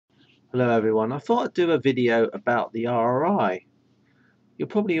Hello everyone, I thought I'd do a video about the ROI. You're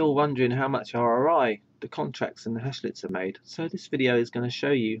probably all wondering how much ROI the contracts and the hashlets are made. So this video is going to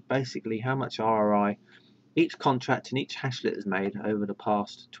show you basically how much ROI each contract and each hashlet has made over the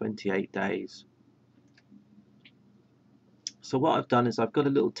past 28 days. So what I've done is I've got a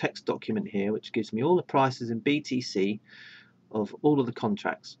little text document here which gives me all the prices in BTC of all of the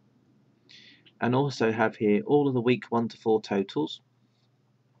contracts, and also have here all of the week 1 to 4 totals.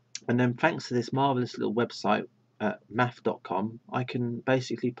 And then thanks to this marvelous little website at math.com, I can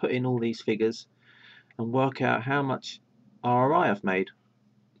basically put in all these figures and work out how much ROI I've made.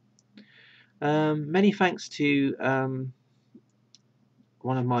 Many thanks to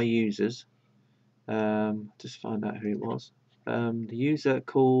one of my users. Just find out who it was. The user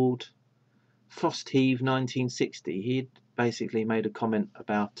called FrostHeave1960. He basically made a comment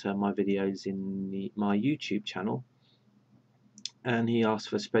about my videos in my YouTube channel, and he asked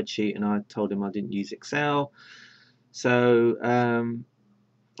for a spreadsheet, and I told him I didn't use Excel. So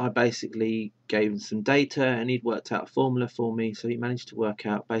I basically gave him some data, and he'd worked out a formula for me, so he managed to work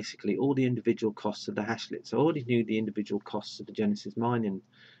out basically all the individual costs of the Hashlet. So I already knew the individual costs of the Genesis mining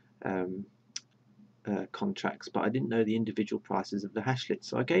contracts, but I didn't know the individual prices of the Hashlet.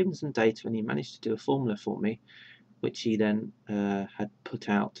 So I gave him some data, and he managed to do a formula for me, which he then had put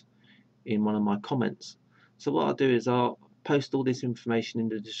out in one of my comments. So what I'll do is I'll post all this information in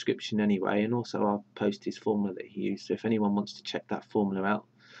the description anyway, and also I'll post his formula that he used, so if anyone wants to check that formula out,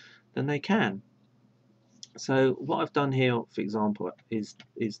 then they can. So what I've done here, for example, is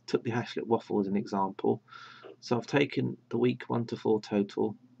took the Hashlet Waffle as an example. So I've taken the week 1 to 4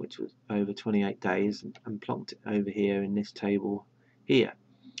 total, which was over 28 days, and plonked it over here in this table here.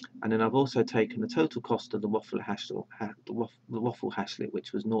 And then I've also taken the total cost of the Waffle Hashlet, the Waffle Hashlet,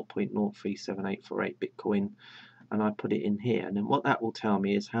 which was 0.037848 Bitcoin, and I put it in here. And then what that will tell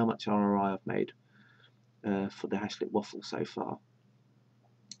me is how much ROI I've made for the Hashlet Waffle so far,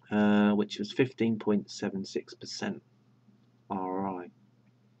 which was 15.76% ROI.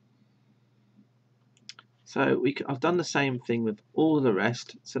 So I've done the same thing with all of the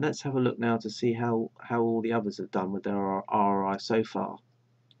rest. So let's have a look now to see how all the others have done with their ROI so far.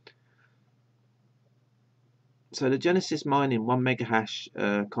 So the Genesis mining 1 megahash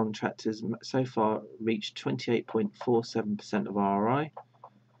contract has so far reached 28.47% of ROI.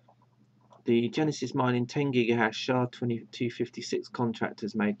 The Genesis mining 10 gigahash SHA-2256 contract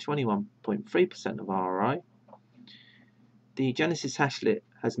has made 21.3% of ROI. The Genesis Hashlet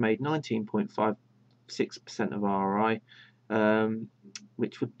has made 19.56% of ROI,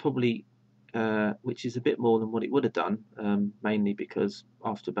 which would probably which is a bit more than what it would have done, mainly because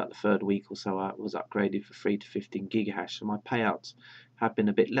after about the third week or so I was upgraded for 3 to 15 gigahash, so my payouts have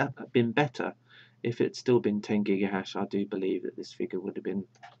been been better. If it's still been 10 gigahash, I do believe that this figure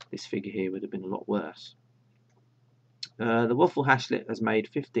here would have been a lot worse. The Waffle Hashlet has made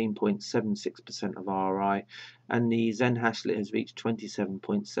 15.76% of ROI, and the Zen Hashlet has reached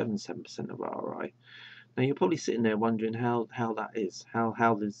 27.77% of ROI. Now you're probably sitting there wondering how that is,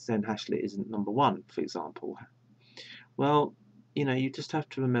 how the Zen Hashlet isn't number 1, for example. Well, you just have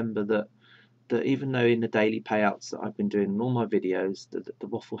to remember that even though in the daily payouts that I've been doing in all my videos, the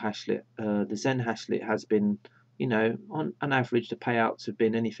Waffle Hashlet, the Zen Hashlet has been, on average the payouts have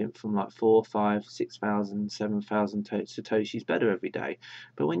been anything from like 4, 5, 6,000, 7,000 satoshis better every day.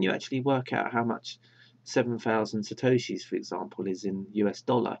 But when you actually work out how much 7,000 satoshis, for example, is in US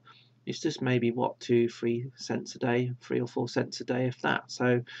dollar, it's just maybe what, 2-3 cents a day, 3 or 4 cents a day, if that.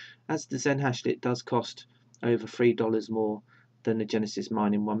 So as the Zen Hashlet does cost over $3 more than the Genesis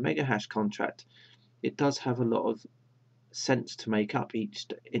mining 1 megahash contract, it does have a lot of cents to make up each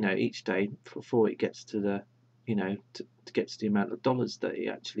day before it gets to the to get to the amount of dollars that it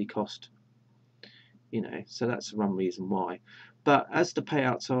actually cost. So that's one reason why. But as the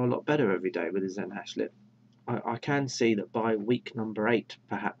payouts are a lot better every day with the Zen Hashlet, I can see that by week number 8,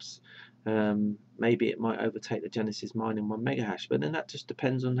 perhaps, maybe it might overtake the Genesis mining 1 megahash. But then that just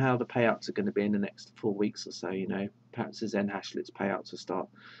depends on how the payouts are going to be in the next 4 weeks or so. Perhaps the Zen Hashlet's payouts will start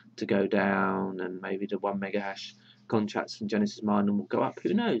to go down, and maybe the 1 megahash contracts from Genesis mining will go up.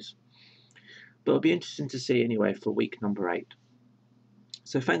 Who knows? But it'll be interesting to see anyway for week number 8.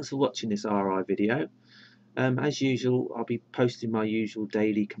 So thanks for watching this ROI video. As usual, I'll be posting my usual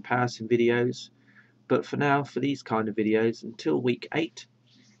daily comparison videos. But for now, for these kind of videos, until week 8,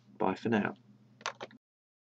 bye for now.